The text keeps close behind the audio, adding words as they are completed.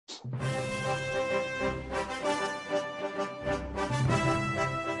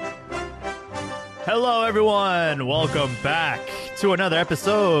Hello, everyone. Welcome back to another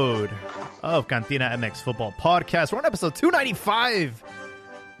episode of Cantina MX Football Podcast. We're on episode 295.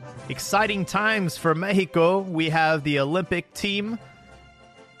 Exciting times for Mexico. We have the Olympic team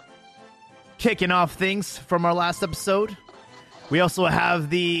kicking off things from our last episode. We also have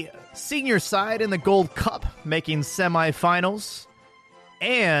the senior side in the Gold Cup making semifinals.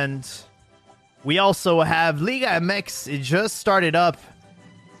 And we also have Liga MX. It just started up,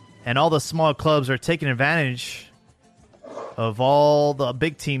 and all the small clubs are taking advantage of all the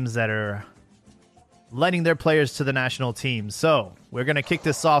big teams that are lending their players to the national team. So we're going to kick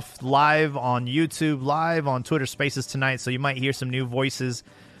this off live on YouTube, live on Twitter Spaces tonight. So you might hear some new voices.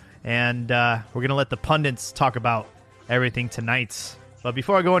 And we're going to let the pundits talk about everything tonight. But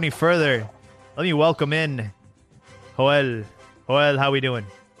before I go any further, let me welcome in Joel. Joel, how we doing?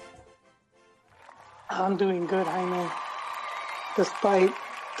 I'm doing good, Jaime. Despite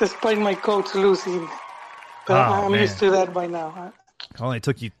my coach losing. But I'm used to that by now. It only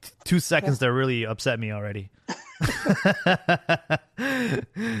took you 2 seconds to really upset me already.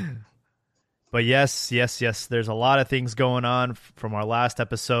 But yes, there's a lot of things going on from our last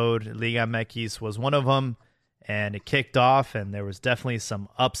episode. Liga MX was one of them, and it kicked off, and there was definitely some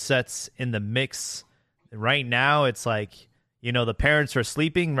upsets in the mix. Right now, it's like, the parents are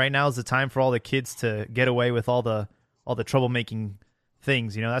sleeping. Right now is the time for all the kids to get away with all the troublemaking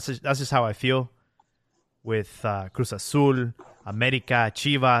things. That's just how I feel with Cruz Azul, America,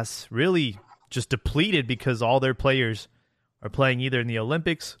 Chivas, really just depleted because all their players are playing either in the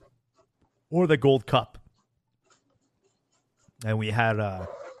Olympics or the Gold Cup. And we had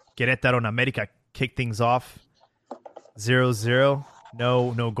Querétaro and America kick things off 0-0.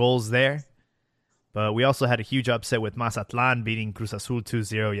 No goals there. But we also had a huge upset with Mazatlán beating Cruz Azul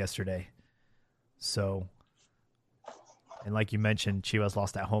 2-0 yesterday. So, and like you mentioned, Chivas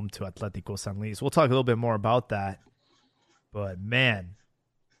lost at home to Atlético San Luis. We'll talk a little bit more about that. But man,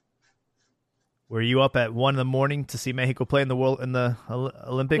 were you up at 1 a.m. to see Mexico play in the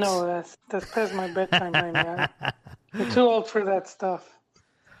Olympics? No, that's past my bedtime right now. I'm too old for that stuff.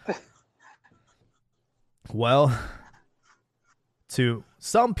 Well, to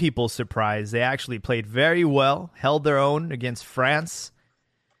some people's surprise, they actually played very well, held their own against France.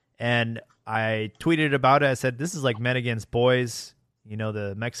 And I tweeted about it. I said, this is like men against boys.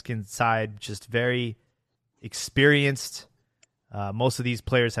 The Mexican side, just very experienced. Most of these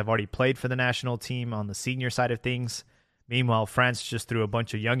players have already played for the national team on the senior side of things. Meanwhile, France just threw a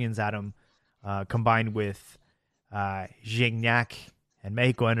bunch of youngins at them, combined with Gignac. And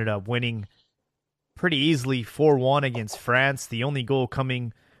Mexico ended up winning pretty easily 4-1 against France. The only goal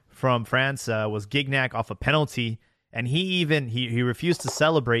coming from France was Gignac off a penalty. And he refused to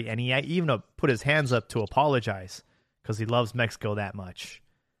celebrate, and he even put his hands up to apologize because he loves Mexico that much.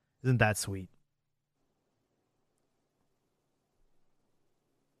 Isn't that sweet?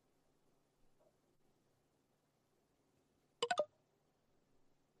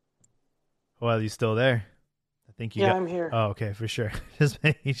 Well, are you still there? I think you. Yeah, I'm here. Oh, okay, for sure. Just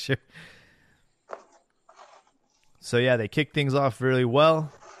making sure. So yeah, they kicked things off really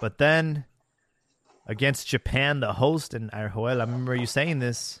well, but then against Japan, the host, and Joel, I remember you saying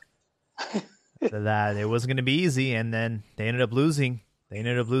this, that it wasn't going to be easy, and then they ended up losing. They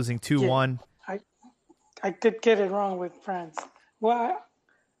ended up losing 2-1. Yeah, I did get it wrong with France. Well,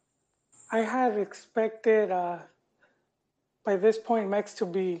 I had expected by this point Mex to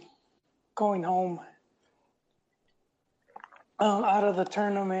be going home out of the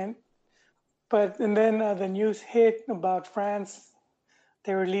tournament. And then the news hit about France.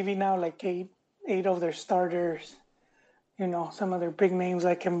 They were leaving out like eight of their starters, some of their big names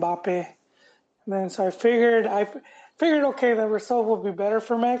like Mbappe. And then so I figured, okay, the result will be better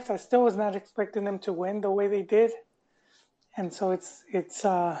for Mex. I still was not expecting them to win the way they did. And so it's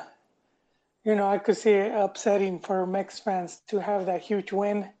I could see it upsetting for Mex fans to have that huge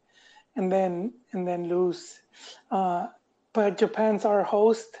win and then lose. But Japan's our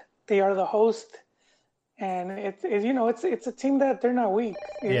host. They are the host. And it's a team that they're not weak.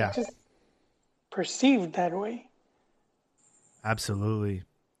 It's just perceived that way. Absolutely.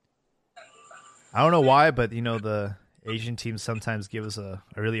 I don't know why, but the Asian teams sometimes give us a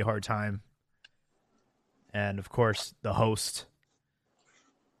really hard time. And of course, the host.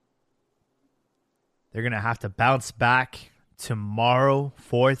 They're going to have to bounce back tomorrow,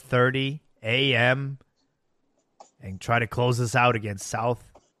 4:30 a.m. and try to close this out against South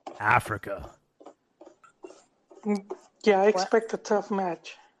Africa. Yeah, I expect a tough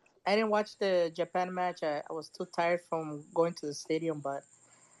match. I didn't watch the Japan match. I was too tired from going to the stadium, but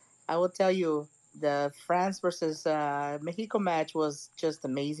I will tell you, the France versus Mexico match was just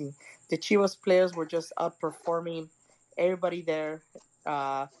amazing. The Chivas players were just outperforming everybody there.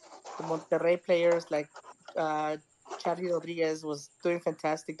 The Monterrey players like uh, Charlie Rodriguez was doing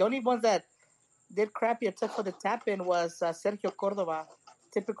fantastic. The only ones that did crappy except for the tap in was Sergio Cordova,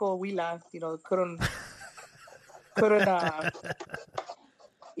 typical Huila. Couldn't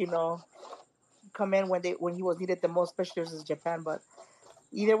you know come in when he was needed the most, especially versus Japan. But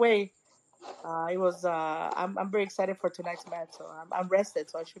either way, it was. I'm very excited for tonight's match. So I'm rested,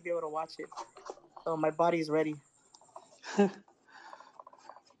 so I should be able to watch it. So my body is ready.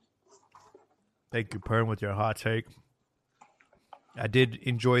 Thank you, Pern, with your hot take. I did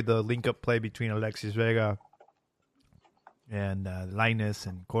enjoy the link-up play between Alexis Vega and Linus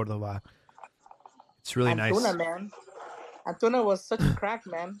and Cordova. It's really Antuna, nice. man. Antuna was such a crack,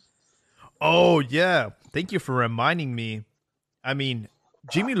 man. Oh, yeah. Thank you for reminding me. I mean,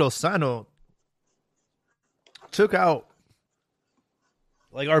 Jimmy Lozano took out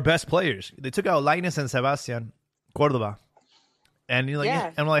like our best players. They took out Linus and Sebastian Cordova. And you're like,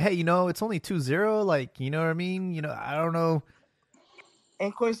 Yeah. I'm like, hey, it's only 2-0. Like, you know what I mean? I don't know.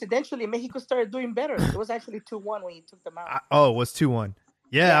 And coincidentally, Mexico started doing better. It was actually 2-1 when he took them out. It was 2-1.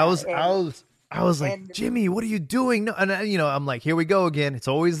 Yeah, Yeah, I was like, Jimmy, what are you doing? No, and I'm like, here we go again. It's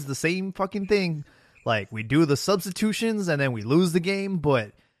always the same fucking thing. Like, we do the substitutions and then we lose the game,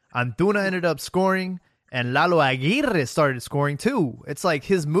 but Antuna ended up scoring and Lalo Aguirre started scoring too. It's like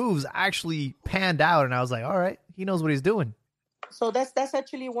his moves actually panned out, and I was like, all right, he knows what he's doing. So that's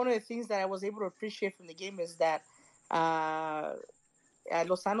actually one of the things that I was able to appreciate from the game is that Lozano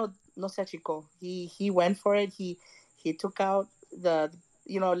no se achicó. He went for it. He took out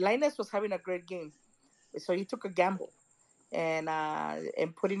Linus was having a great game, so he took a gamble and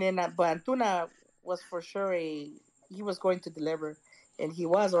putting in. But Antuna was for sure he was going to deliver, and he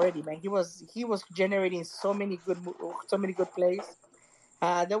was already, man. He was generating so many good plays.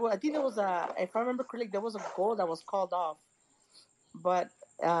 I think there was if I remember correctly, there was a goal that was called off, but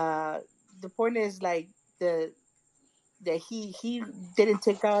the point is like that he didn't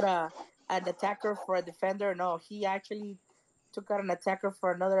take out an attacker for a defender. No, he actually took out an attacker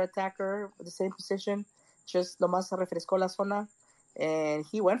for another attacker with the same position. Just nomás se refrescó la zona, and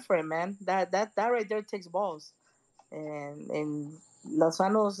he went for it, man. That right there takes balls, and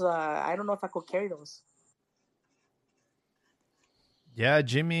Lozano's. I don't know if I could carry those. Yeah,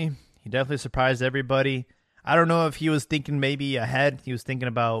 Jimmy, he definitely surprised everybody. I don't know if he was thinking maybe ahead. He was thinking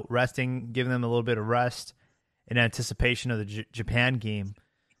about resting, giving them a little bit of rest in anticipation of the Japan game.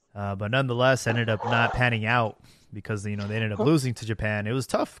 But nonetheless, ended up not panning out because they ended up losing to Japan. It was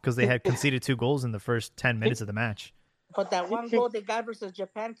tough because they had conceded 2 goals in the first 10 minutes of the match. But that one goal they got versus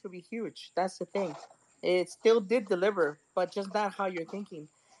Japan could be huge. That's the thing. It still did deliver, but just not how you're thinking.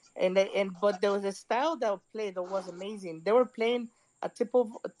 But there was a style that played that was amazing. They were playing a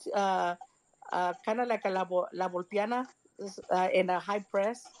typical kind of like a La Volpiana in a high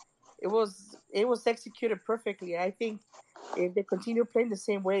press. It was executed perfectly. I think if they continue playing the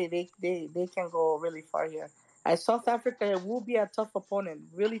same way, they can go really far here. South Africa will be a tough opponent,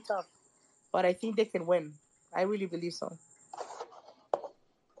 really tough, but I think they can win. I really believe so.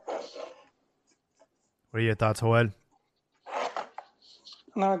 What are your thoughts, Joel?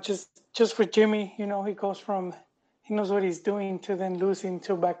 No, just for Jimmy, he goes from he knows what he's doing to then losing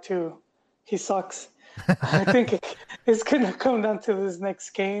to back to he sucks. I think it's going to come down to this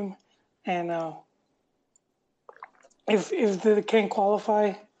next game. And if they can't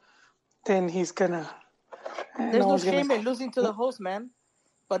qualify, then he's going to... There's no shame in losing to the host, man.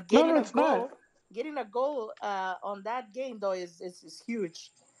 But getting a goal on that game, though, is huge.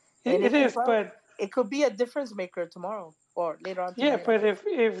 It is, but... It could be a difference maker tomorrow or later on tonight. Yeah, but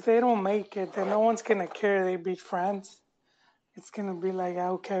if they don't make it, then no one's going to care they beat France. It's going to be like,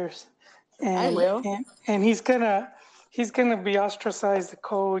 who cares? And, I will. And he's gonna be ostracized, the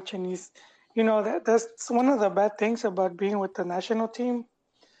coach, and he's, that's one of the bad things about being with the national team.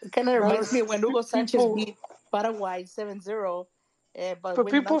 It kind of reminds me when Hugo Sanchez beat Paraguay 7-0. But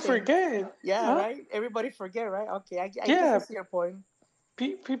people forget. Yeah, huh? Right? Everybody forget, right? Okay, I guess I see your point.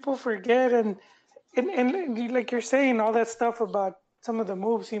 People forget, and like you're saying, all that stuff about some of the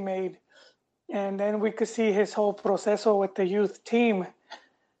moves he made, and then we could see his whole proceso with the youth team,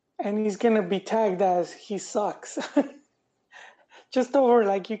 and he's going to be tagged as he sucks. Just over,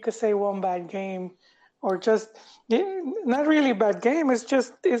 like you could say, one bad game, or just not really bad game. It's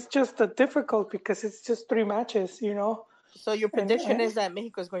just difficult because it's just 3 matches, So your prediction is that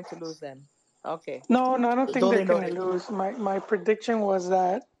Mexico is going to lose then? Okay. No, I don't think they're going to lose. My prediction was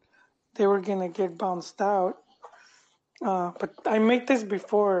that they were going to get bounced out. But I made this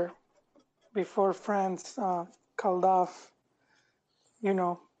before. before France called off, you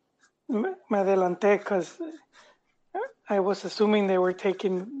know, me adelanté because I was assuming they were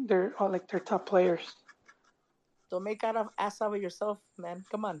taking their top players. Don't make out of ass out of yourself, man.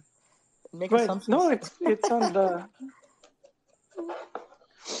 Come on, make But no, assumptions. it's on the.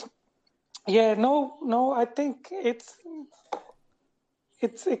 Yeah, no. I think it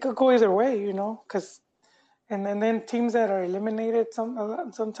could go either way, because and then teams that are eliminated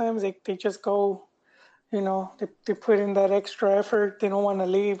sometimes they just go, they put in that extra effort. They don't want to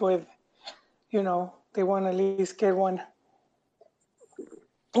leave with, they want to at least get one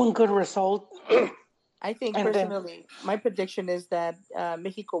good result. I think And then- personally, my prediction is that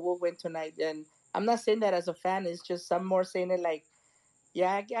Mexico will win tonight, and I'm not saying that as a fan. It's just I'm more saying it like,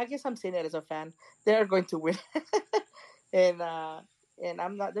 yeah, I guess I'm saying it as a fan. They're going to win, and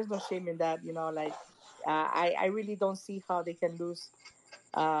I'm not. There's no shame in that, Like, I really don't see how they can lose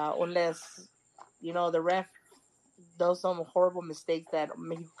unless the ref does some horrible mistakes that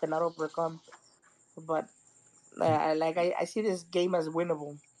Mexico cannot overcome. But I see this game as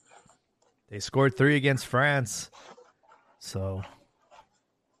winnable. They scored 3 against France, so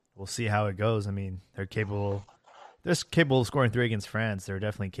we'll see how it goes. I mean, they're capable. They're capable of scoring 3 against France. They're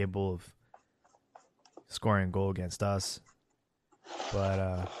definitely capable of scoring a goal against us.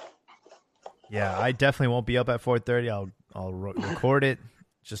 But yeah, I definitely won't be up at 4:30. I'll record it.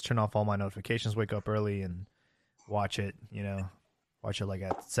 Just turn off all my notifications. Wake up early and watch it. Watch it like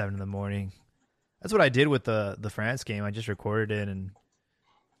at 7 in the morning. That's what I did with the France game. I just recorded it and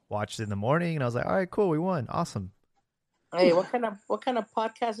watched it in the morning, and I was like, all right, cool, we won, awesome. Hey, what kind of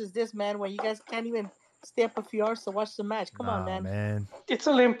podcast is this, man? When you guys can't even stay up a few hours to watch the match? Come on, man. It's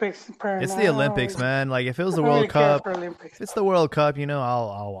Olympics. It's the Olympics, man. Like if it was the I World Cup, if it's the World Cup,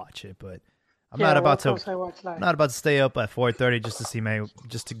 I'll watch it. But I'm not about to stay up at 4:30 just to see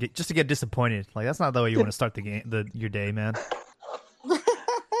just to get disappointed. Like that's not the way you want to start the game, your day, man.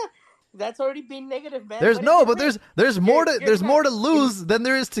 That's already being negative, man. There's more to lose than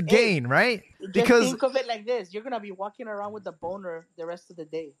there is to gain, right? Because think of it like this: you're gonna be walking around with a boner the rest of the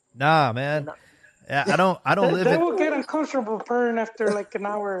day. Nah, man. Yeah, I don't live. That will get uncomfortable, Pern, after like an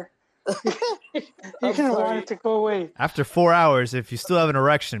hour. You're gonna want it to go away. After 4 hours, if you still have an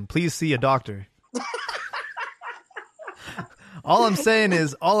erection, please see a doctor. All I'm saying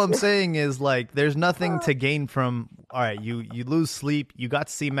is like there's nothing to gain from. All right, you lose sleep. You got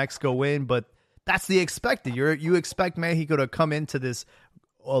to see Mexico win, but that's the expected. You expect Mexico to come into this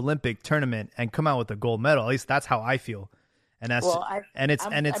Olympic tournament and come out with a gold medal. At least that's how I feel. And that's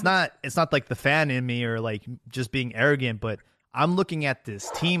it's not like the fan in me or like just being arrogant, but I'm looking at this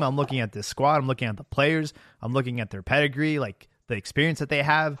team, I'm looking at this squad, I'm looking at the players, I'm looking at their pedigree, like the experience that they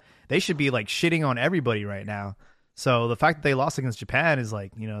have. They should be like shitting on everybody right now. So the fact that they lost against Japan is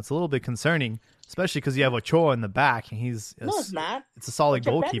like, it's a little bit concerning, especially because you have Ochoa in the back and it's not. It's a solid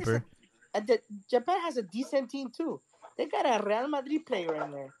goalkeeper. Japan has a decent team too. They got a Real Madrid player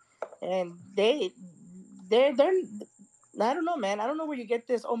in there, and they're. I don't know, man. I don't know where you get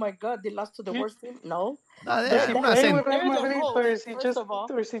this. Oh my God, they lost to the worst team. No, I'm not saying. Or is he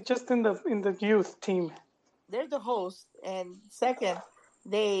just in the youth team? They're the host, and second,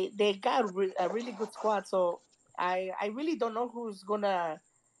 they got a really good squad. So I really don't know who's gonna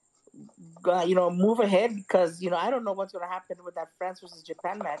move ahead because I don't know what's gonna happen with that France versus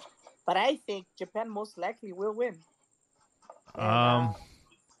Japan match. But I think Japan most likely will win. And,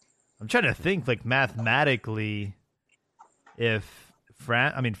 I'm trying to think like mathematically. If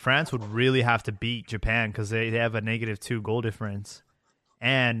France would really have to beat Japan because they have a -2 goal difference,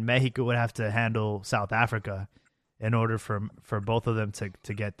 and Mexico would have to handle South Africa in order for both of them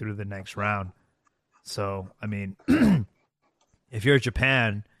to get through the next round. So, I mean, if you're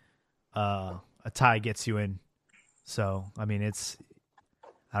Japan, a tie gets you in. So, I mean,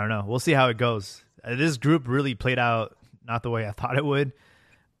 I don't know. We'll see how it goes. This group really played out not the way I thought it would,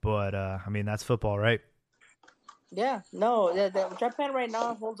 but I mean, that's football, right? Yeah, no, the Japan right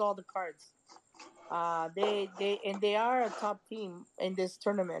now holds all the cards. They are a top team in this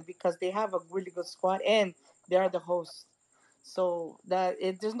tournament because they have a really good squad and they are the hosts. So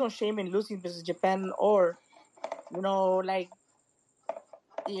there's no shame in losing versus Japan or,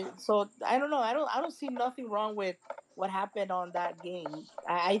 So I don't know. I don't see nothing wrong with what happened on that game.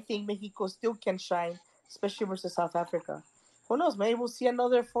 I think Mexico still can shine, especially versus South Africa. Who knows? Maybe we'll see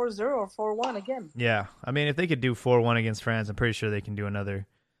another 4-0 or 4-1 again. Yeah, I mean, if they could do 4-1 against France, I'm pretty sure they can do another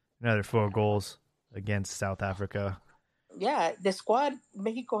 4 goals against South Africa. Yeah, the squad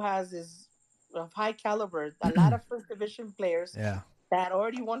Mexico has is of high caliber. A lot of first division players. Yeah. That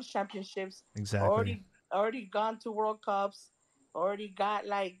already won championships. Exactly. Already gone to World Cups. already got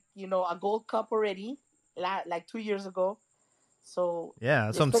like a gold cup already, like 2 years ago. So Yeah,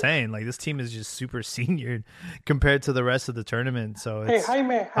 that's what I'm saying. Like this team is just super senior compared to the rest of the tournament. So Hey it's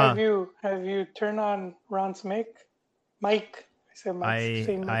Jaime, huh. have you turned on Ron's mic? Mike. I said Mike.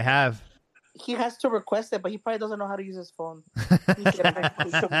 Say Mike. I have. He has to request it, but he probably doesn't know how to use his phone. He's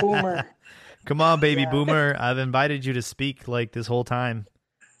a boomer. Come on, baby Yeah. boomer. I've invited you to speak like this whole time.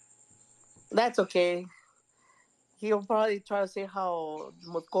 That's okay. He'll probably try to say how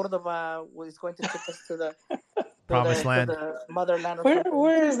Cordova is going to take us to the Promised land. to the motherland or something.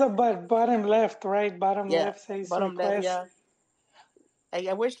 Where is the bottom left, right? Bottom left says bottom request. left,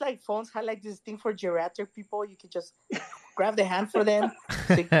 yeah. I wish like phones had like this thing for geriatric people. You could just grab the hand for them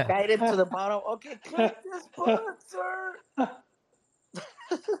to guide it to the bottom. Okay, click this button, sir.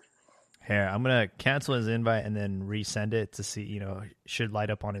 Here, I'm gonna cancel his invite and then resend it to see. It should light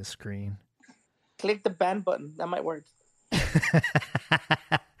up on his screen. Click the ban button. That might work.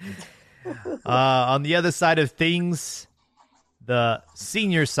 On the other side of things, the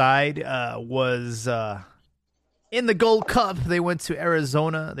senior side was in the Gold Cup. They went to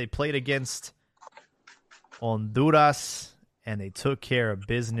Arizona. They played against Honduras, and they took care of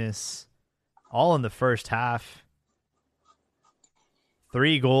business all in the first half.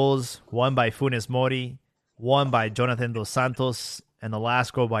 3 goals, one by Funes Mori, one by Jonathan Dos Santos, and the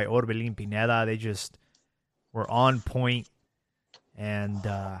last goal by Orbelin Pineda. They just were on point, and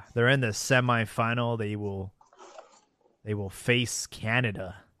they're in the semifinal. They will face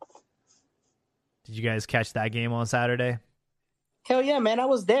Canada. Did you guys catch that game on Saturday? Hell yeah, man! I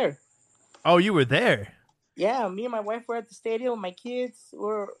was there. Oh, you were there? Yeah, me and my wife were at the stadium. My kids we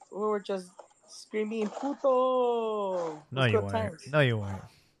were just screaming "Puto!" No, you weren't. Times. No, you weren't.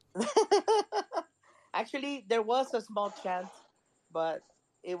 Actually, there was a small chant, but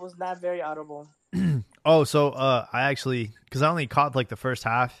it was not very audible. Oh, so I actually, because I only caught like the first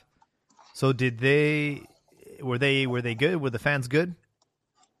half. So were they good? Were the fans good?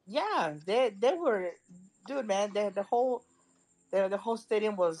 Yeah, they were, dude, man. The whole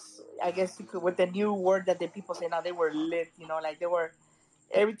stadium was, I guess you could, with the new word that the people say now, they were lit. Like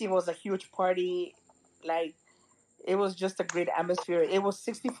everything was a huge party. Like it was just a great atmosphere. It was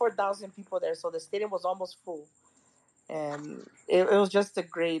 64,000 people there, so the stadium was almost full, and it was just a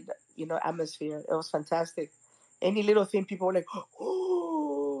great, atmosphere. It was fantastic. Any little thing, people were like,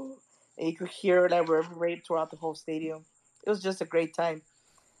 oh, and you could hear like reverberate throughout the whole stadium. It was just a great time.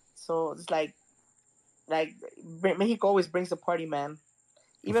 So it's like Mexico always brings the party, man.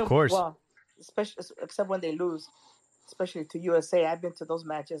 Even, of course. Well, especially except when they lose, especially to USA. I've been to those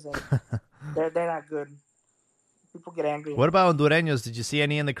matches and they're not good. People get angry. What about Hondureños? Did you see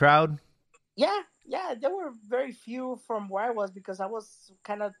any in the crowd? Yeah, there were very few from where I was because I was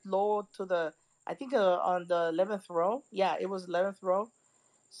kind of low to the, I think on the 11th row. Yeah, it was 11th row.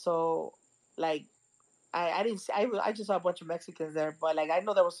 So, like, I didn't see, I just saw a bunch of Mexicans there, but like I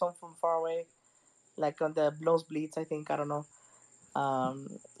know there was some from far away, like on the nosebleeds, I think, I don't know.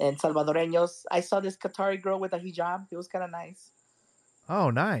 And Salvadoreños. I saw this Qatari girl with a hijab. It was kind of nice. Oh,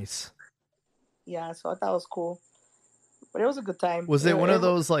 nice. Yeah, so I thought it was cool. But it was a good time. Was it one of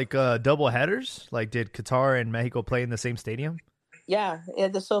those like double headers? Like, did Qatar and Mexico play in the same stadium? Yeah.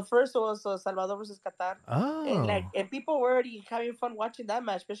 So first it was Salvador versus Qatar. Oh. And people were already having fun watching that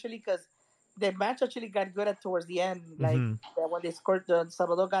match, especially because the match actually got good towards the end. Like when they scored,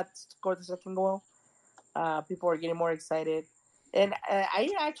 Salvador scored the second goal. People were getting more excited. And I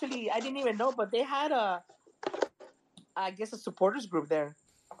didn't even know, but they had a supporters group there.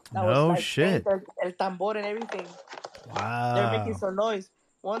 That was like shit. El tambor and everything. Wow. They're making some noise.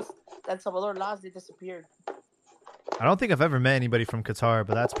 Once El Salvador lost, they disappeared. I don't think I've ever met anybody from Qatar,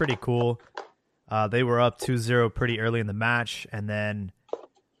 but that's pretty cool. They were up 2-0 pretty early in the match, and then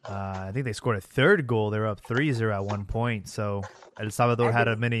I think they scored a third goal. They were up 3-0 at one point. So El Salvador had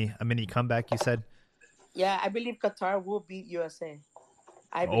a mini comeback, you said? Yeah, I believe Qatar will beat USA.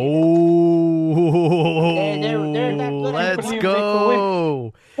 They're that good. Let's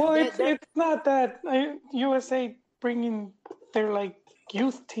go. Well, it's not that USA bringing their like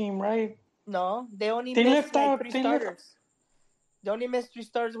youth team, right? No, they only missed like 3 starters. They only missed 3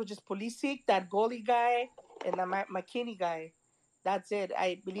 starters, which is Pulisic, that goalie guy, and the McKinney guy. That's it.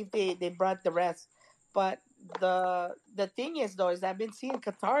 I believe they brought the rest. But the thing is, though, is I've been seeing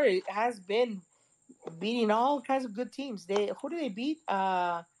Qatar has been beating all kinds of good teams. Who do they beat?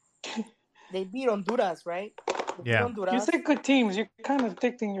 They beat Honduras, right? Yeah. Honduras. You said good teams. You're kind of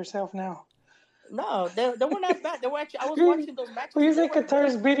addicting yourself now. No, they were not bad. They were actually. I was You, watching those matches. well, you They say were Qatar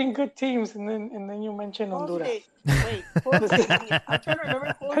is good. beating good teams, and then you mention Who else did Honduras. Wait, who else did they beat? I'm trying to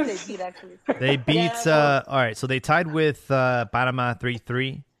remember who else they beat actually. They beat. Yeah, All right, so they tied with Panama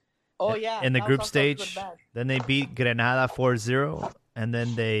 3-3 oh yeah, in the that was group also a good stage. match. Then they beat Grenada 4-0, and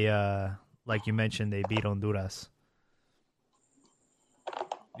then they, like you mentioned, they beat Honduras.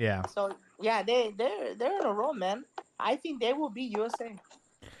 Yeah, So yeah, they're in a row, man. I think they will be USA.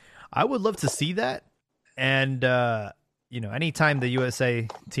 I would love to see that. And anytime the USA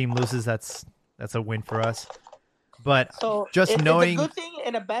team loses, that's a win for us. But So just it's a knowing, good thing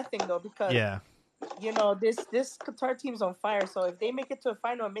and a bad thing though, because yeah, this Qatar team's on fire. So if they make it to a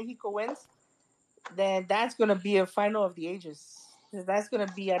final and Mexico wins, then that's gonna be a final of the ages. That's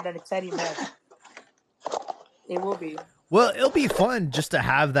gonna be an exciting match. It will be. well, it'll be fun just to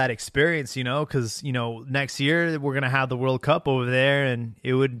have that experience, because next year we're gonna have the World Cup over there, and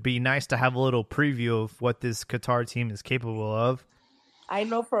it would be nice to have a little preview of what this Qatar team is capable of. I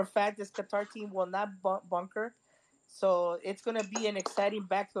know for a fact this Qatar team will not bunker, so it's gonna be an exciting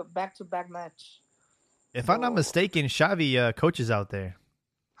back to back match. If I'm not mistaken, Xavi coaches out there,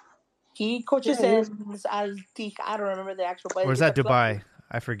 He coaches Yeah, in Al Tik. I don't remember the actual, but or is it's that a club Dubai? team.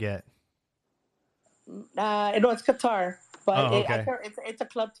 I forget. No, it's Qatar, but Oh, okay. it's a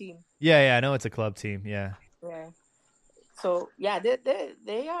club team. Yeah, I know it's a club team. Yeah. Yeah. So yeah,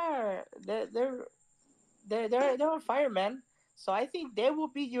 they're on fire, man. So I think they will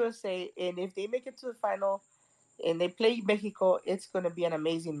be USA, and if they make it to the final, and they play Mexico, it's gonna be an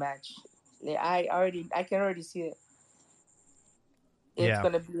amazing match. I can already see it. It's Yeah.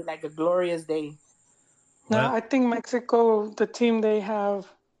 gonna be like a glorious day. no, Well- I think Mexico, the team they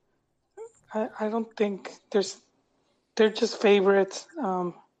have, I don't think they're just favorites.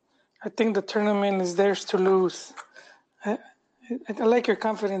 I think the tournament is theirs to lose. I like your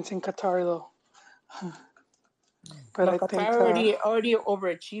confidence in Qatar though, but No, I Qatar think already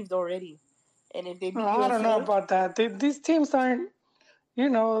overachieved already, and if they beat I don't know USA, about that. These teams aren't, you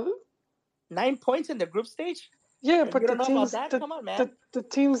know, 9 points in the group stage. yeah, You but the don't know about teams, that? Come on, man. the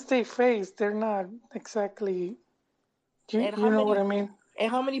teams they face, they're not exactly. You And how know many what I mean? and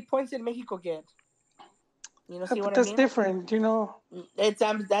how many points did Mexico get? See But what I that's mean? different, you know. It's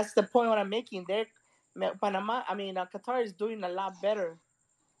that's the point what I'm making. Panama, Qatar is doing a lot better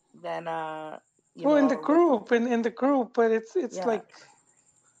than Well, in the group, in the group, but it's Yeah. like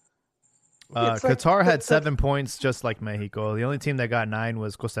it's like Qatar had 7 points, just like Mexico. The only team that got 9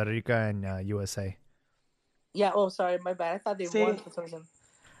 was Costa Rica and USA. Yeah. Oh, sorry, my bad. I thought they See, won for some reason.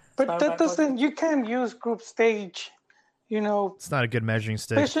 but Sorry, that doesn't. You can't use group stage, you know, It's not a good measuring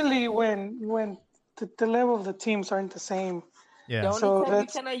stick. especially when the level of the teams aren't the same. Yeah. The only So time you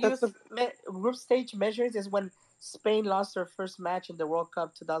that's cannot that's use group stage measures is when Spain lost their first match in the World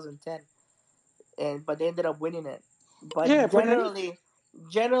Cup 2010, but they ended up winning it. But Yeah, but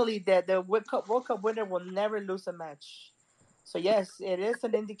generally, the World Cup winner will never lose a match. So yes, it is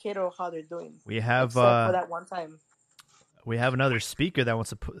an indicator of how they're doing. We have Except for that one time. we have another speaker that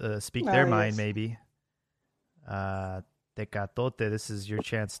wants to speak their mind, yes. maybe. Tecatote, this is your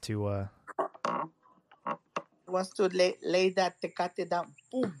chance to. Wants to lay that Tecate down.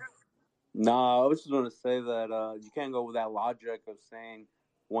 Boom. No, I was just going to say that you can't go with that logic of saying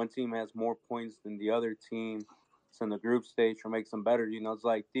one team has more points than the other team. It's in the group stage or makes them better. It's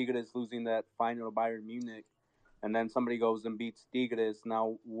like Tigres losing that final to Bayern Munich, and then somebody goes and beats Tigres.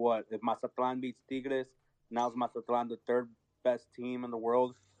 Now what? If Mazatlan beats Tigres, now is Mazatlan the third best team in the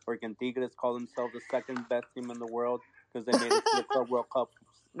world? Or can Tigres call themselves the second best team in the world because they made it to the Club World Cup?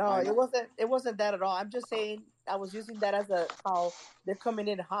 No, it wasn't that at all. I'm just saying I was using that as how they're coming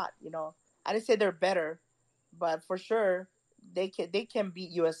in hot. I didn't say they're better, but for sure they can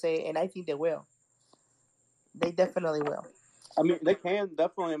beat USA, and I think they will. They definitely will. I mean, they can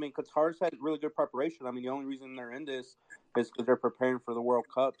definitely. I mean, Qatar's had really good preparation. I mean, the only reason they're in this is because they're preparing for the World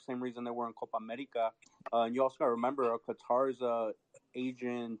Cup. Same reason they were in Copa America. And you also got to remember, Qatar's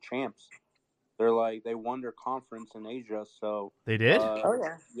Asian champs. They won their conference in Asia, so They did? Oh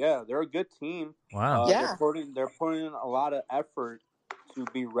yeah. Yeah, they're a good team. Wow. Yeah. They're putting a lot of effort to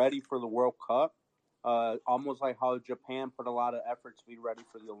be ready for the World Cup. Almost like how Japan put a lot of effort to be ready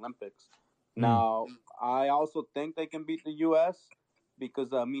for the Olympics. Now, I also think they can beat the U.S. because,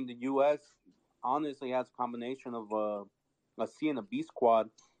 the U.S. honestly has a combination of a C and a B squad.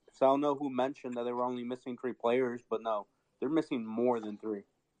 So I don't know who mentioned that they were only missing 3 players, but no, they're missing more than 3.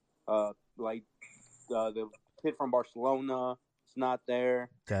 The kid from Barcelona is not there.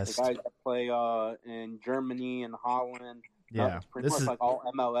 Dest. The guys that play in Germany and Holland, Yeah, it's pretty much like all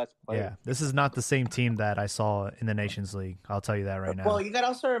MLS players. Yeah, this is not the same team that I saw in the Nations League. I'll tell you that right now. Well, you got to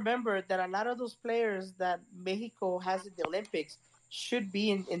also remember that a lot of those players that Mexico has in the Olympics should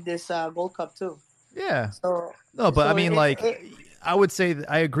be in this Gold Cup too. Yeah. So no, but I mean, I would say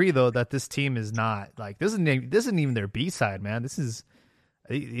I agree though that this team is not like this isn't even their B side, man.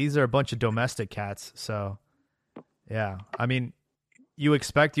 These are a bunch of domestic cats. So yeah, I mean, you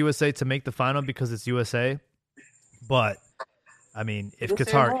expect USA to make the final because it's USA, but I mean, if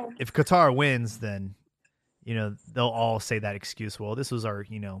Qatar wins, then they'll all say that excuse. Well, this was our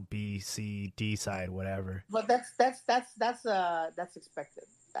B, C, D side, whatever. But that's expected.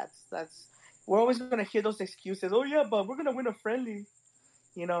 That's we're always gonna hear those excuses. Oh yeah, but we're gonna win a friendly,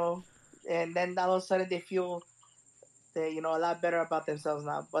 and then all of a sudden they feel they a lot better about themselves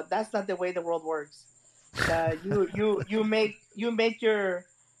now. But that's not the way the world works. You make your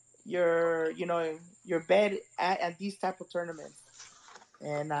bed at these type of tournaments.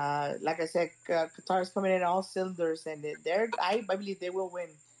 And like I said, Qatar is coming in all cylinders, and I believe they will win.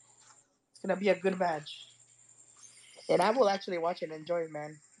 It's gonna be a good match, and I will actually watch it and enjoy it,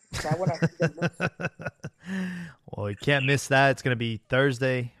 man. I want to. Well, you can't miss that. It's gonna be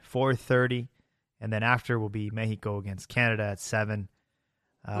Thursday, 4:30, and then after will be Mexico against Canada at 7.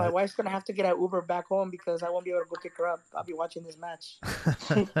 My wife's gonna have to get an Uber back home because I won't be able to go pick her up. I'll be watching this match.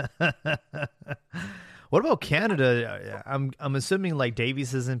 What about Canada? I'm assuming like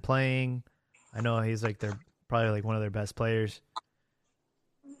Davies isn't playing. I know he's they're probably one of their best players.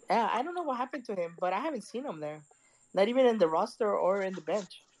 Yeah, I don't know what happened to him, but I haven't seen him there. Not even in the roster or in the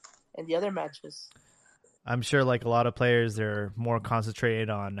bench in the other matches. I'm sure a lot of players, they're more concentrated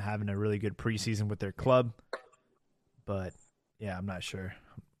on having a really good preseason with their club. But yeah, I'm not sure.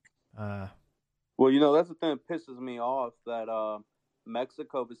 Well, that's the thing that pisses me off, that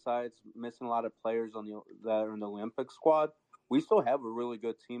Mexico, besides missing a lot of players that are in the Olympic squad, we still have a really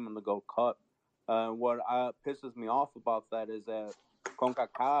good team in the Gold Cup. What pisses me off about that is that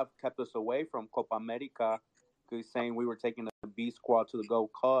CONCACAF kept us away from Copa America, saying we were taking the B squad to the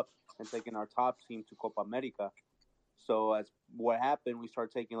Gold Cup and taking our top team to Copa America. So as what happened, we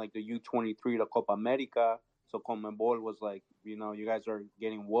started taking the U23 to Copa America. So CONMEBOL was you guys are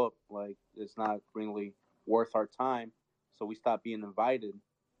getting whooped. It's not really worth our time. So we stopped being invited.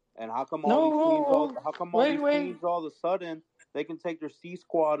 And how come all these teams all of a sudden they can take their C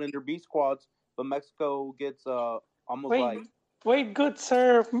squad and their B squads, but Mexico gets almost Wait, good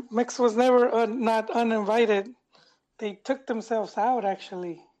sir. Mexico was never not uninvited. They took themselves out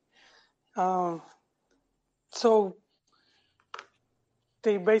actually. So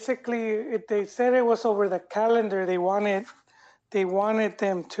they basically they said it was over the calendar. They wanted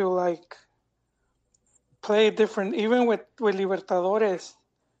them to play different, even with Libertadores.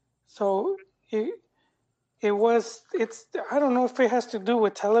 So it's I don't know if it has to do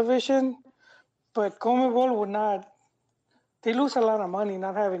with television, but CONMEBOL would not. They lose a lot of money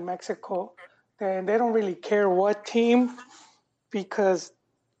not having Mexico, and they don't really care what team because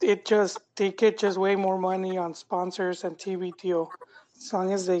they get just way more money on sponsors and TV deal as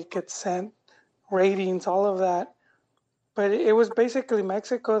long as they get sent ratings, all of that. But it was basically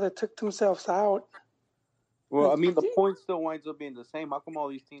Mexico that took themselves out. Well, I mean, the point still winds up being the same. How come all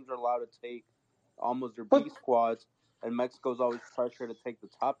these teams are allowed to take almost their B squads, and Mexico's always pressured to take the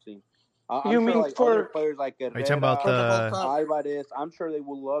top team? I'm sure other players like Guerrero, are you talking about Alvarez, I'm sure they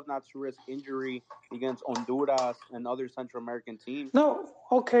would love not to risk injury against Honduras and other Central American teams. No,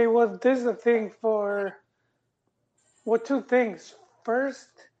 okay. Well, this is the thing two things. First,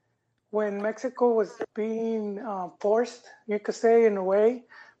 when Mexico was being forced, you could say in a way,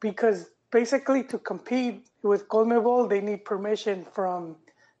 because basically to compete with CONMEBOL, they need permission from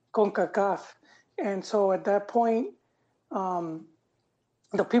CONCACAF. And so at that point,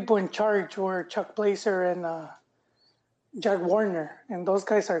 the people in charge were Chuck Blazer and Jack Warner, and those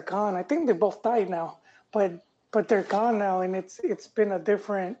guys are gone. I think they both died now, but they're gone now, and it's been a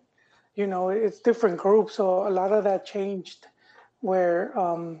different, it's different groups. So a lot of that changed, where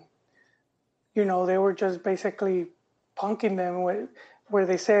they were just basically punking them where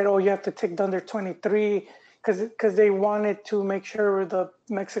they said, oh, you have to take the under 23 because they wanted to make sure the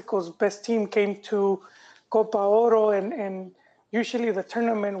Mexico's best team came to Copa Oro, and usually the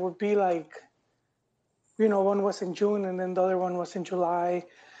tournament would be one was in June and then the other one was in July,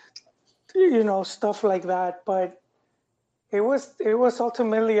 stuff like that. But it was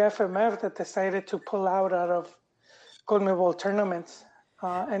ultimately FMF that decided to pull out of CONMEBOL tournaments.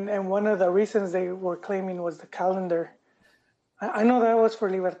 And one of the reasons they were claiming was the calendar. I know that was for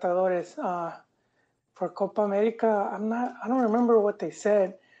Libertadores. For Copa America, I don't remember what they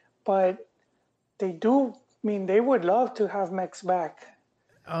said, but they do mean, they would love to have Mex back.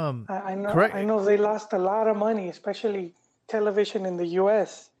 I know. Correct. I know they lost a lot of money, especially television in the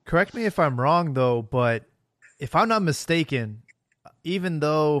U.S. Correct me if I'm wrong, though, but if I'm not mistaken, even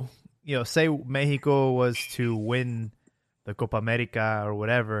though, say Mexico was to win the Copa America or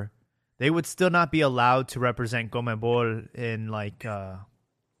whatever, they would still not be allowed to represent CONMEBOL in like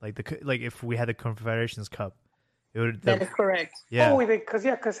if we had the Confederations Cup. That is correct. Yeah. Oh,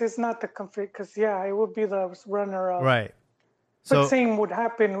 because it's not the because it would be the runner-up. Right. But same would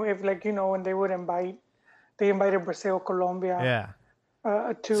happen if, when they would they invited Brazil, Colombia,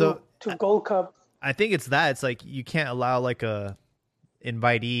 to Gold Cup. I think it's that. It's like you can't allow like a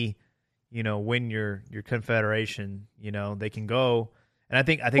invitee, win your confederation. They can go, and I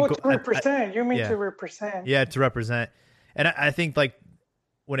think to represent. You mean to represent? Yeah, to represent. And I think like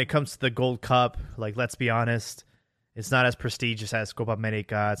when it comes to the Gold Cup, like let's be honest, it's not as prestigious as Copa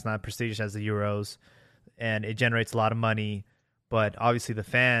America. It's not prestigious as the Euros, and it generates a lot of money. But obviously, the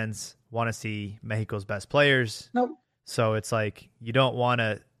fans want to see Mexico's best players. Nope. So it's like you don't want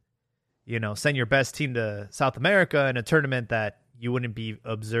to, send your best team to South America in a tournament that you wouldn't be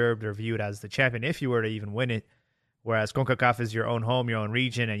observed or viewed as the champion if you were to even win it. Whereas CONCACAF is your own home, your own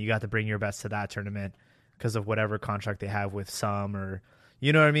region, and you got to bring your best to that tournament because of whatever contract they have with some or,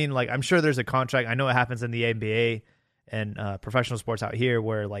 you know what I mean? Like, I'm sure there's a contract. I know it happens in the NBA and professional sports out here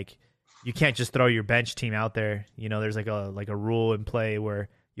where, like, you can't just throw your bench team out there. There's like a rule in play where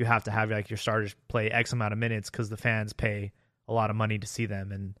you have to have like your starters play X amount of minutes because the fans pay a lot of money to see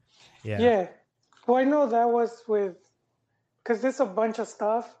them. And yeah. Well, I know that was because there's a bunch of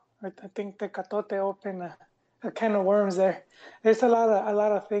stuff. I think Tecatote opened a can of worms there. There's a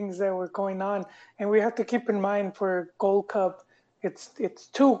lot of things that were going on, and we have to keep in mind for Gold Cup, it's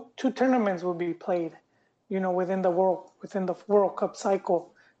two tournaments will be played, within the World Cup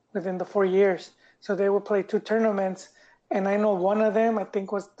cycle, within the 4 years. So they will play two tournaments. And I know one of them, I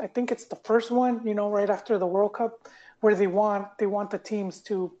think it's the first one, right after the World Cup, where they want the teams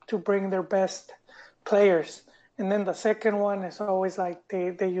to bring their best players. And then the second one is always like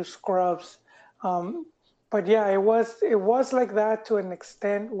they use scrubs. But yeah, it was like that to an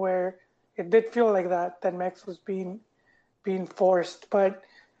extent where it did feel like that Mex was being forced. But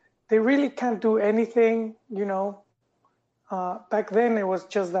they really can't do anything, Back then it was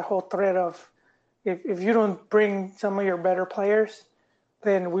just the whole threat of, if you don't bring some of your better players,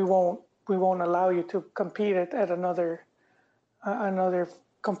 then we won't allow you to compete at another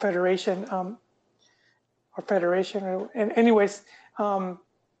confederation or federation. And anyways, so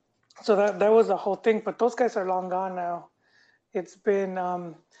that was the whole thing. But those guys are long gone now. It's been,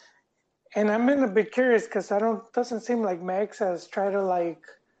 and I'm been a bit curious because doesn't seem like Mex has tried to like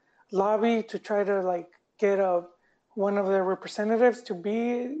lobby to try to like get one of their representatives to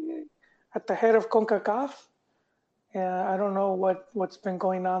be at the head of CONCACAF. Yeah, I don't know what's been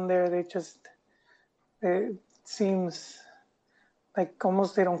going on there. It seems like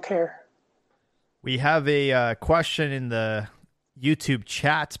almost they don't care. We have a question in the YouTube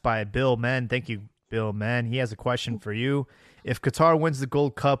chat by Bill Men. Thank you, Bill Men. He has a question for you. If Qatar wins the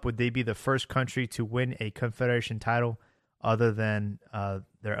Gold Cup, would they be the first country to win a confederation title other than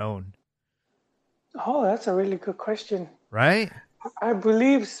their own? Oh, that's a really good question. Right? I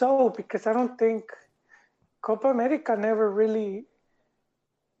believe so, because I don't think Copa America never really.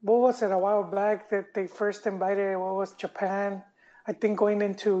 What was it a while back that they first invited? What was Japan? I think going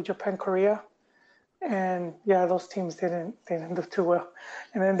into Japan, Korea, and yeah, those teams didn't do too well.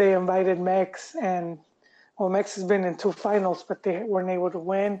 And then they invited Mex, and Mex has been in two finals, but they weren't able to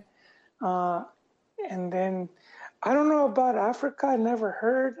win. And then I don't know about Africa. I never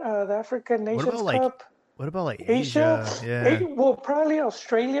heard the African Nations Cup. What about like Asia? Yeah. Well, probably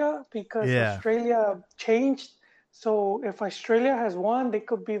Australia, because Australia changed. So if Australia has won, they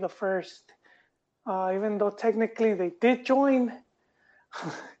could be the first, even though technically they did join.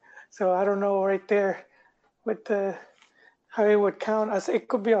 So I don't know right there with how it would count. As it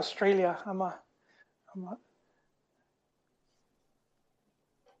could be Australia. El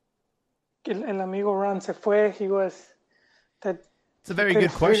amigo Ron se fue. He was that. It's a very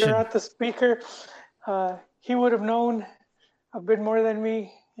good question. Figure out the speaker. He would have known a bit more than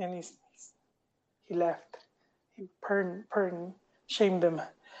me, and he left. He shamed him.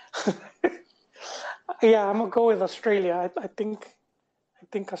 Yeah, I'm gonna go with Australia. I think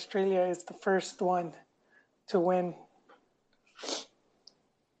Australia is the first one to win.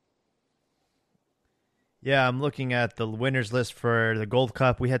 Yeah, I'm looking at the winners list for the Gold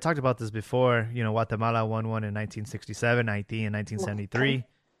Cup. We had talked about this before. Guatemala won one in 1967, Haiti in 1973.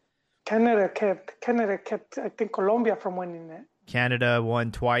 Canada kept, I think, Colombia from winning it. Canada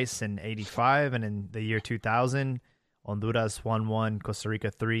won twice in 85 and in the year 2000. Honduras won 1, Costa Rica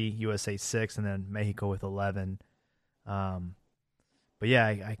 3, USA 6, and then Mexico with 11. But yeah,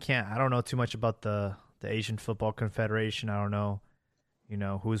 I don't know too much about the Asian Football Confederation. I don't know,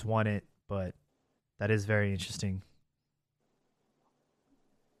 who's won it, but that is very interesting.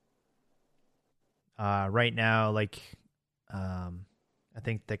 Right now, I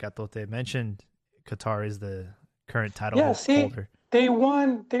think Tecatote mentioned, Qatar is the current title holder. They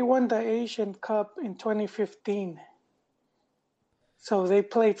won the Asian Cup in 2015. So they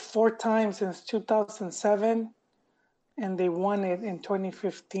played 4 times since 2007, and they won it in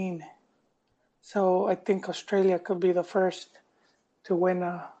 2015. So I think Australia could be the first to win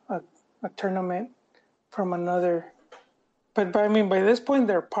a tournament from another. But I mean, by this point,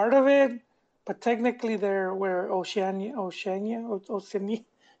 they're part of it. But technically, they're Oceania. I'm going to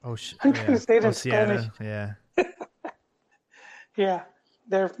say it in Spanish. Yeah. Yeah,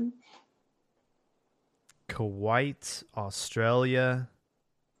 they're Kuwait, Australia,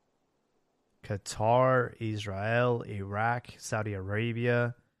 Qatar, Israel, Iraq, Saudi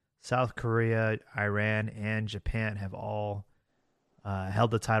Arabia, South Korea, Iran, and Japan have all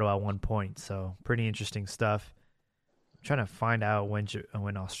held the title at one point. So pretty interesting stuff. I'm trying to find out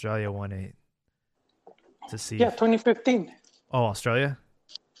when Australia won it to see. Yeah, 2015. Oh, Australia?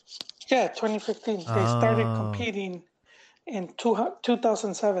 Yeah, 2015. They started competing in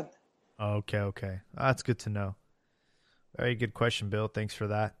 2007. Okay. That's good to know. Very good question, Bill. Thanks for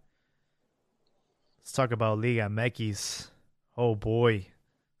that. Let's talk about Liga MX. Oh, boy.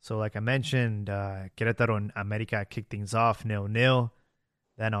 So, like I mentioned, Querétaro and América kicked things off 0-0.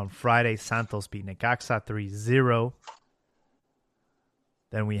 Then on Friday, Santos beat Necaxa 3-0.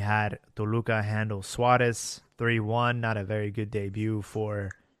 Then we had Toluca handle Suarez 3-1. Not a very good debut for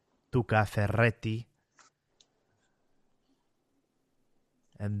Tuca Ferretti.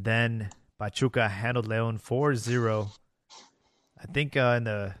 And then Pachuca handled León 4-0. I think in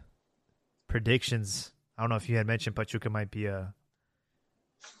the predictions, I don't know if you had mentioned Pachuca might be a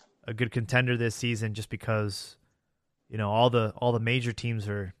good contender this season, just because all the major teams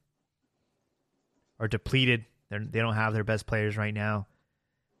are depleted. They don't have their best players right now.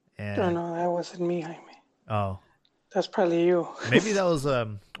 And no, that wasn't me, Jaime. Oh, that's probably you. Maybe that was I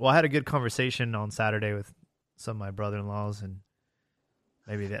had a good conversation on Saturday with some of my brother-in-laws, and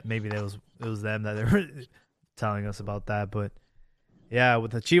maybe it was them that they were telling us about that. But yeah,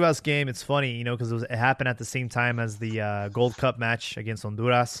 with the Chivas game, it's funny, because it happened at the same time as the Gold Cup match against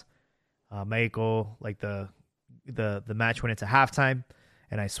Honduras. Mexico, like the match went into halftime,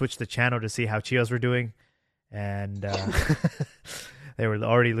 and I switched the channel to see how Chivas were doing, and they were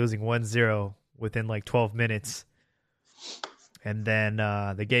already losing 1-0 within like 12 minutes. And then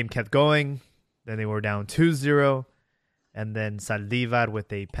the game kept going. Then they were down 2-0. And then Saldivar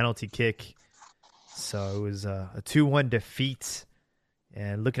with a penalty kick. So it was a 2-1 defeat.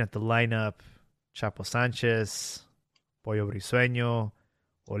 And looking at the lineup, Chapo Sanchez, Pollo Briseño,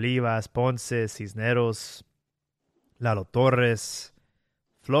 Olivas, Ponce, Cisneros, Lalo Torres,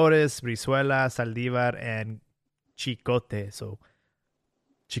 Flores, Brizuela, Saldivar, and Chicote. So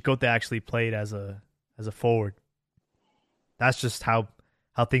Chicote actually played as a forward. That's just how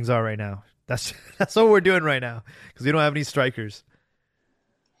things are right now. That's what we're doing right now, because we don't have any strikers.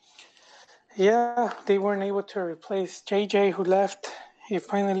 Yeah, they weren't able to replace JJ, who left. He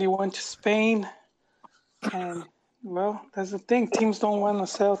finally went to Spain. And, well, that's the thing. Teams don't want to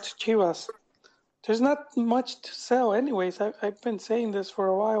sell to Chivas. There's not much to sell anyways. I've been saying this for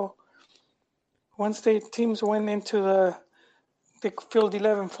a while. Once teams went into the field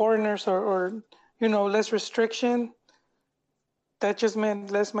 11 foreigners or less restriction, that just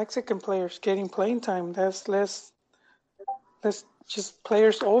meant less Mexican players getting playing time. That's less just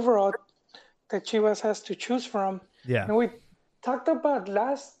players overall that Chivas has to choose from. Yeah. And we talked about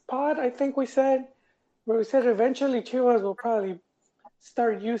last pod, I think we said eventually Chivas will probably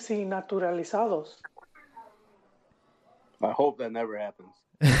start using naturalizados. I hope that never happens.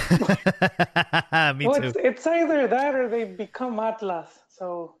 Me too. It's either that or they become Atlas.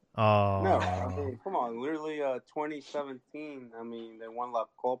 So. Oh. No, I mean, come on. Literally, 2017. I mean, they won La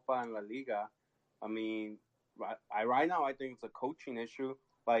Copa and La Liga. I mean, right now, I think it's a coaching issue.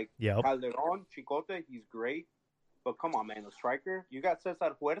 Like, yep. Calderon, Chicote, he's great. But come on, man, a striker. You got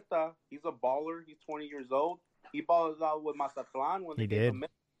Cesar Huerta. He's a baller. He's 20 years old. He balls out with Mazatlán when they gave him.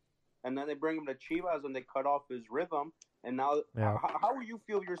 And then they bring him to Chivas and they cut off his rhythm. And now, how do you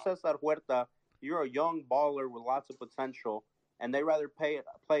feel you're Cesar Huerta? You're a young baller with lots of potential, and they rather play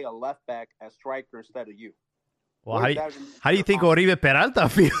a left back as striker instead of you. Well, how do you think Oribe Peralta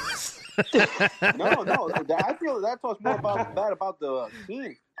feels? No. I feel that's what's more bad about the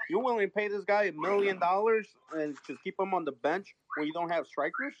team. You're willing to pay this guy $1 million and just keep him on the bench when you don't have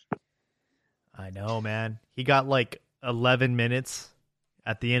strikers? I know, man. He got like 11 minutes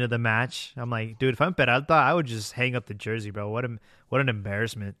at the end of the match. I'm like, dude, if I'm Peralta, I would just hang up the jersey, bro. What an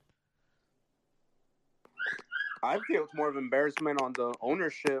embarrassment. I feel it's more of an embarrassment on the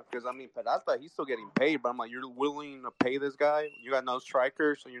ownership because, I mean, Peralta, he's still getting paid. But I'm like, you're willing to pay this guy? You got no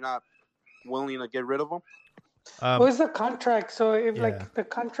strikers, so you're not willing to get rid of him? What's the contract? So if yeah. like the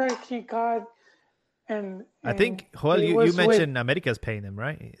contract he got, and I think Joel, you mentioned America's paying them,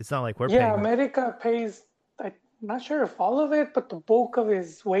 right? It's not like we're paying. Yeah, them. America pays. I'm not sure if all of it, but the bulk of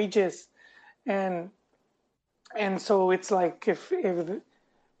his wages, and so it's like if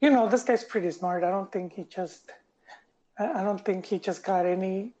this guy's pretty smart. I don't think he just got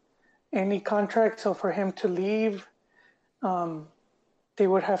any contract. So for him to leave, they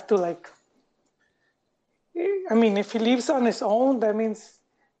would have to like. I mean, if he leaves on his own, that means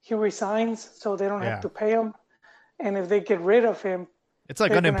he resigns, so they don't have to pay him. And if they get rid of him, it's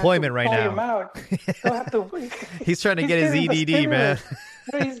like unemployment right now. Him out. They'll have to, he's trying to get his EDD, man.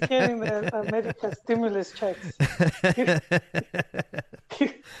 He's getting the Medicaid stimulus checks.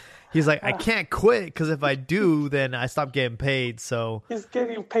 He's like, I can't quit because if I do, then I stop getting paid. So he's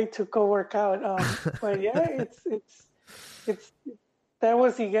getting paid to go work out. But yeah, it's. That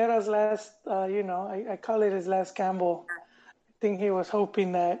was Higuera's last, I call it his last gamble. I think he was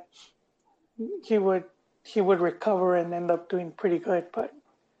hoping that he would recover and end up doing pretty good, but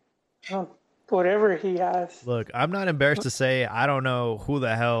whatever he has. Look, I'm not embarrassed to say I don't know who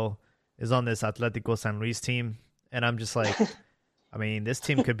the hell is on this Atlético San Luis team, and I'm just like, I mean, this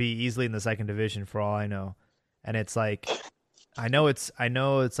team could be easily in the second division for all I know, and it's like, I know it's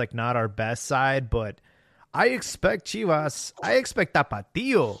like not our best side, but I expect Chivas. I expect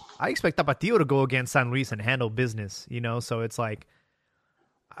Tapatío to go against San Luis and handle business, So it's like,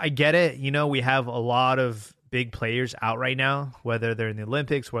 I get it. We have a lot of big players out right now, whether they're in the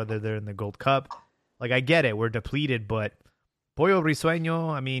Olympics, whether they're in the Gold Cup. Like, I get it. We're depleted, but Pollo Briseño,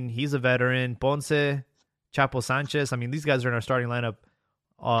 I mean, he's a veteran. Ponce, Chapo Sanchez, I mean, these guys are in our starting lineup,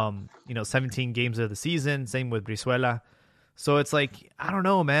 17 games of the season. Same with Brizuela. So it's like, I don't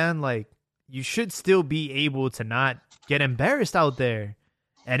know, man. Like, you should still be able to not get embarrassed out there.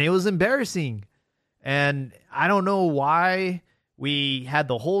 And it was embarrassing. And I don't know why we had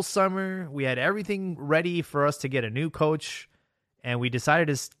the whole summer. We had everything ready for us to get a new coach. And we decided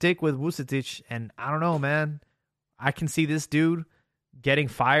to stick with Vucetich. And I don't know, man. I can see this dude getting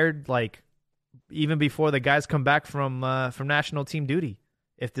fired like even before the guys come back from national team duty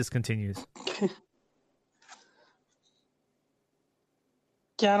if this continues.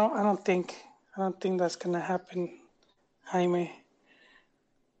 Yeah, I don't think that's gonna happen, Jaime.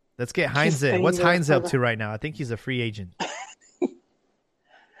 Let's get Heinze. What's Heinze up to right now? I think he's a free agent.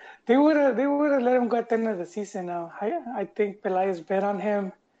 They would have let him go at the end of the season now. I think Pelaez bet on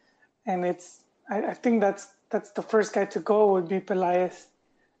him, and I think that's the first guy to go would be Pelaez.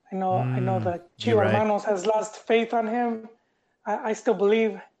 I know that Chivas Hermanos has lost faith on him. I still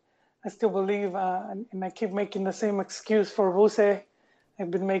believe, and I keep making the same excuse for Buse. I've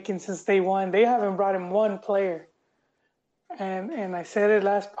been making since day one. They haven't brought him one player. And I said it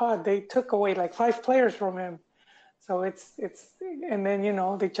last pod, they took away like 5 players from him. So it's and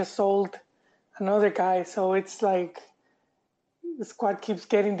then, they just sold another guy. So it's like the squad keeps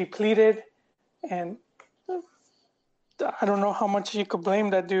getting depleted. And I don't know how much you could blame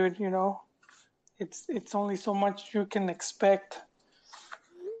that dude, It's only so much you can expect.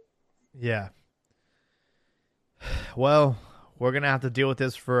 Yeah. Well, we're going to have to deal with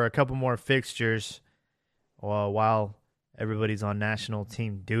this for a couple more fixtures while everybody's on national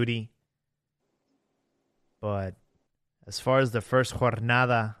team duty. But as far as the first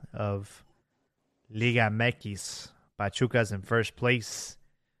jornada of Liga MX, Pachuca's in first place,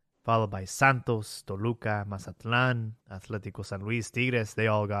 followed by Santos, Toluca, Mazatlán, Atlético San Luis, Tigres. They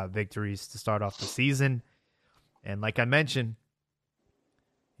all got victories to start off the season. And like I mentioned,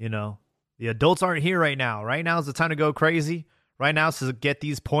 the adults aren't here right now. Right now is the time to go crazy. Right now is to get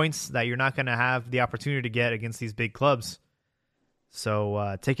these points that you're not going to have the opportunity to get against these big clubs.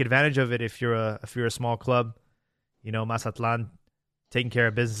 So take advantage of it if you're a small club. Mazatlán taking care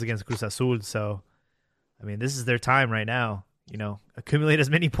of business against Cruz Azul. So, I mean, this is their time right now. Accumulate as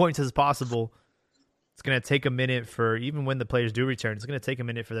many points as possible. It's going to take a minute even when the players do return, it's going to take a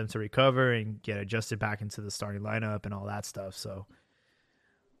minute for them to recover and get adjusted back into the starting lineup and all that stuff. So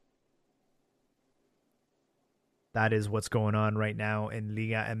that is what's going on right now in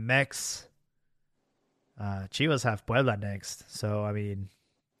Liga MX. Chivas have Puebla next. So, I mean,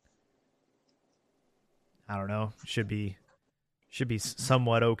 I don't know, should be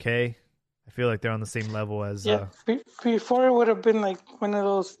somewhat okay. I feel like they're on the same level as Before it would have been like one of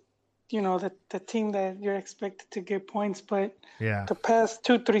those, the team that you're expected to get points, but yeah. the past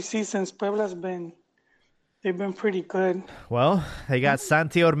 2-3 seasons, they've been pretty good. Well, they got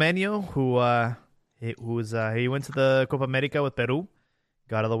Santi Ormeño, he went to the Copa America with Peru,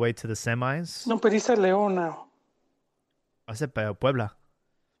 got all the way to the semis. No, but he's at León now. I said Puebla.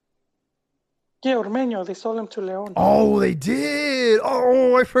 Yeah, Ormeño, they sold him to León. Oh, they did.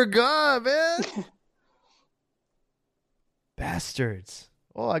 Oh, I forgot, man. Bastards.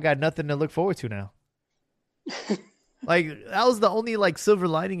 Oh, I got nothing to look forward to now. Like, that was the only, like, silver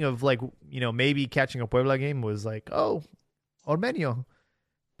lining of, like, maybe catching a Puebla game was like, oh, Ormeño.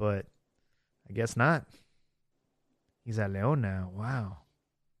 But I guess not. He's at León now. Wow.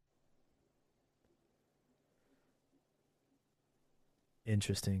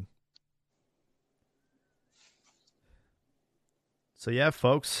 Interesting. So, yeah,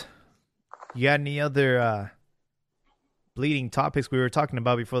 folks, you got any other bleeding topics we were talking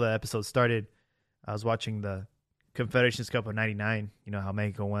about before the episode started? I was watching the Confederations Cup of '99, how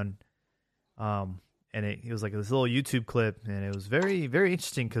Mexico won. And it was like this little YouTube clip, and it was very, very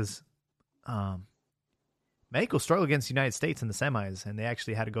interesting because Mexico struggled against the United States in the semis, and they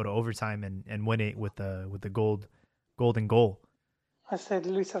actually had to go to overtime and win it with the golden goal. I said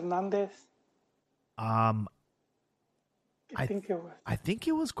Luis Hernandez. I think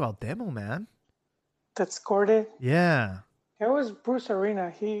it was Cuauhtemoc, man. That scored it. Yeah. It was Bruce Arena.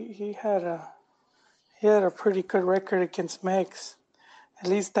 He had a pretty good record against Mex. At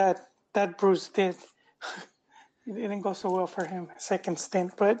least that Bruce did. It didn't go so well for him second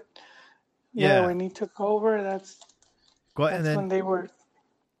stint, but when he took over, that's when they were.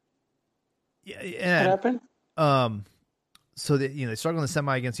 Yeah. What happened? So they struggle in the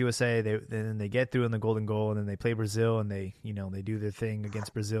semi against USA. Then they get through in the golden goal, and then they play Brazil, and they do their thing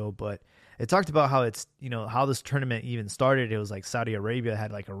against Brazil. But it talked about how it's how this tournament even started. It was like Saudi Arabia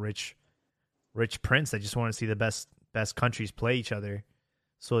had like a rich prince that just wanted to see the best countries play each other,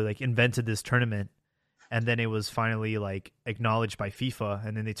 so they like invented this tournament, and then it was finally like acknowledged by FIFA,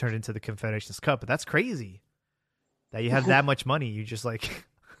 and then they turned into the Confederations Cup. But that's crazy that you have that much money. You just like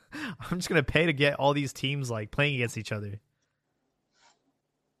I'm just gonna pay to get all these teams like playing against each other.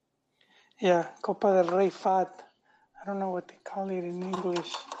 Yeah, Copa del Rey FAT. I don't know what they call it in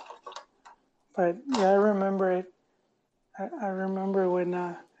English. But yeah, I remember it. I remember when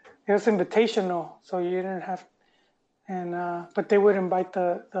it was invitational, so you didn't have, but they would invite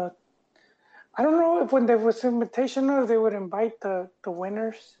the I don't know if when there was invitational, they would invite the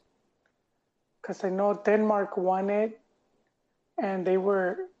winners, because I know Denmark won it, and they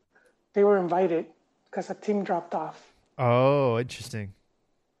were invited because a team dropped off. Oh, interesting.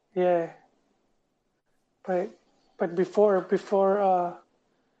 Yeah. But before FIFA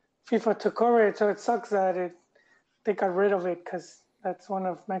took over it, so it sucks that they got rid of it, because that's one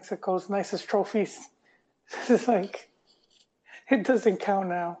of Mexico's nicest trophies. It's like, it doesn't count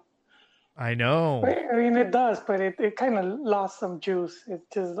now. I know. I mean, it does, but it kind of lost some juice. It's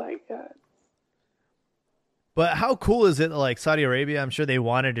just like. But how cool is it? Like Saudi Arabia, I'm sure they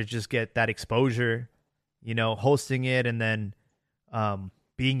wanted to just get that exposure, hosting it, and then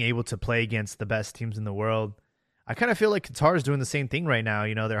being able to play against the best teams in the world. I kind of feel like Qatar is doing the same thing right now.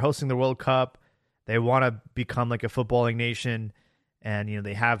 They're hosting the World Cup. They want to become like a footballing nation, and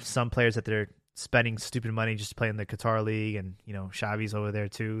they have some players that they're spending stupid money just to play in the Qatar League, and Xavi's over there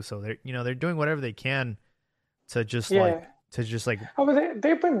too. So they're doing whatever they can to just like. Oh, but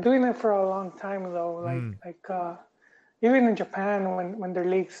they've been doing it for a long time though. Even in Japan when their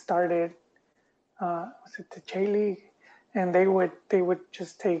league started, was it the J League? And they would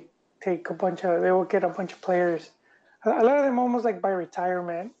just take a bunch of, they would get a bunch of players, a lot of them almost like by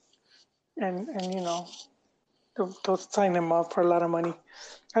retirement, and they'll sign them up for a lot of money.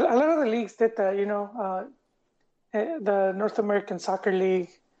 A lot of the leagues did that, the North American Soccer League,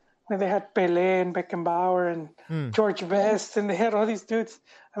 when they had Pelé and Beckenbauer and George Best, and they had all these dudes.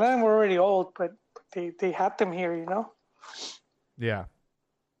 A lot of them were already old, but they had them here, Yeah.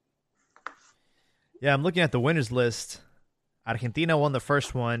 Yeah, I'm looking at the winners list. Argentina won the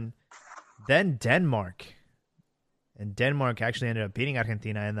first one, then Denmark. And Denmark actually ended up beating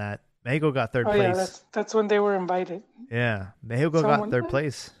Argentina in that. Mexico got third place. Yeah, that's when they were invited. Yeah, Mexico got third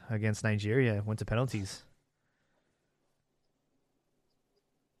place against Nigeria, went to penalties.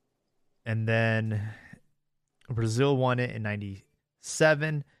 And then Brazil won it in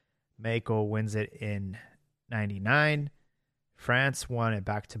 97. Mexico wins it in 99. France won it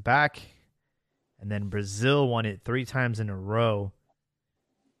back-to-back. And then Brazil won it 3 times in a row.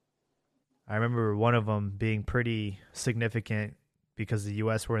 I remember one of them being pretty significant because the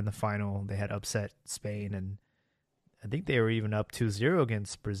U.S. were in the final. They had upset Spain, and I think they were even up 2-0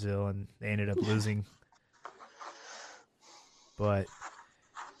 against Brazil, and they ended up losing. But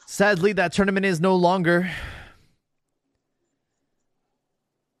sadly, that tournament is no longer.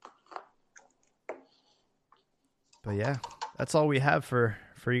 But yeah, that's all we have for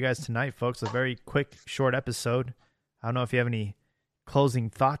you guys tonight, folks. A very quick, short episode. I don't know if you have any closing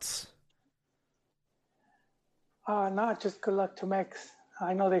thoughts. No, just good luck to Mex.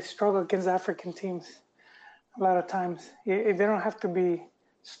 I know they struggle against African teams a lot of times. They don't have to be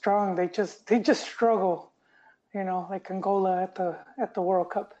strong. They just struggle, like Angola at the World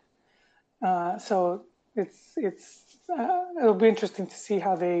Cup. So it'll be interesting to see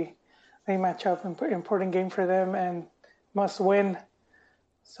how they match up. Important game for them and must win.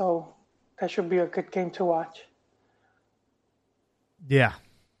 So that should be a good game to watch. Yeah,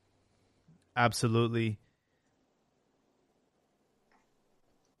 absolutely.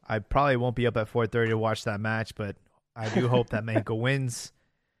 I probably won't be up at 4:30 to watch that match, but I do hope that Mexico wins.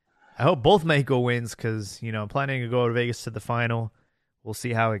 I hope both Mexico wins because, I'm planning to go to Vegas to the final. We'll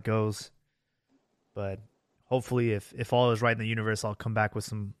see how it goes. But hopefully if all is right in the universe, I'll come back with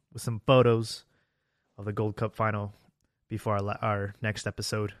some photos of the Gold Cup final before our next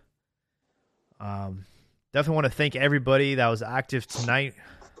episode. Definitely want to thank everybody that was active tonight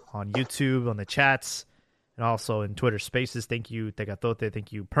on YouTube, on the chats, and also in Twitter Spaces. Thank you, Tecatote.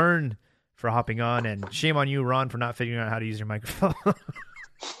 Thank you, Pern, for hopping on. And shame on you, Ron, for not figuring out how to use your microphone.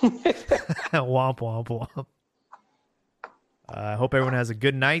 Womp, womp, womp. I hope everyone has a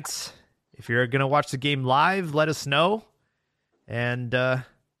good night. If you're going to watch the game live, let us know. And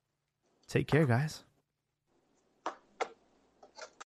take care, guys.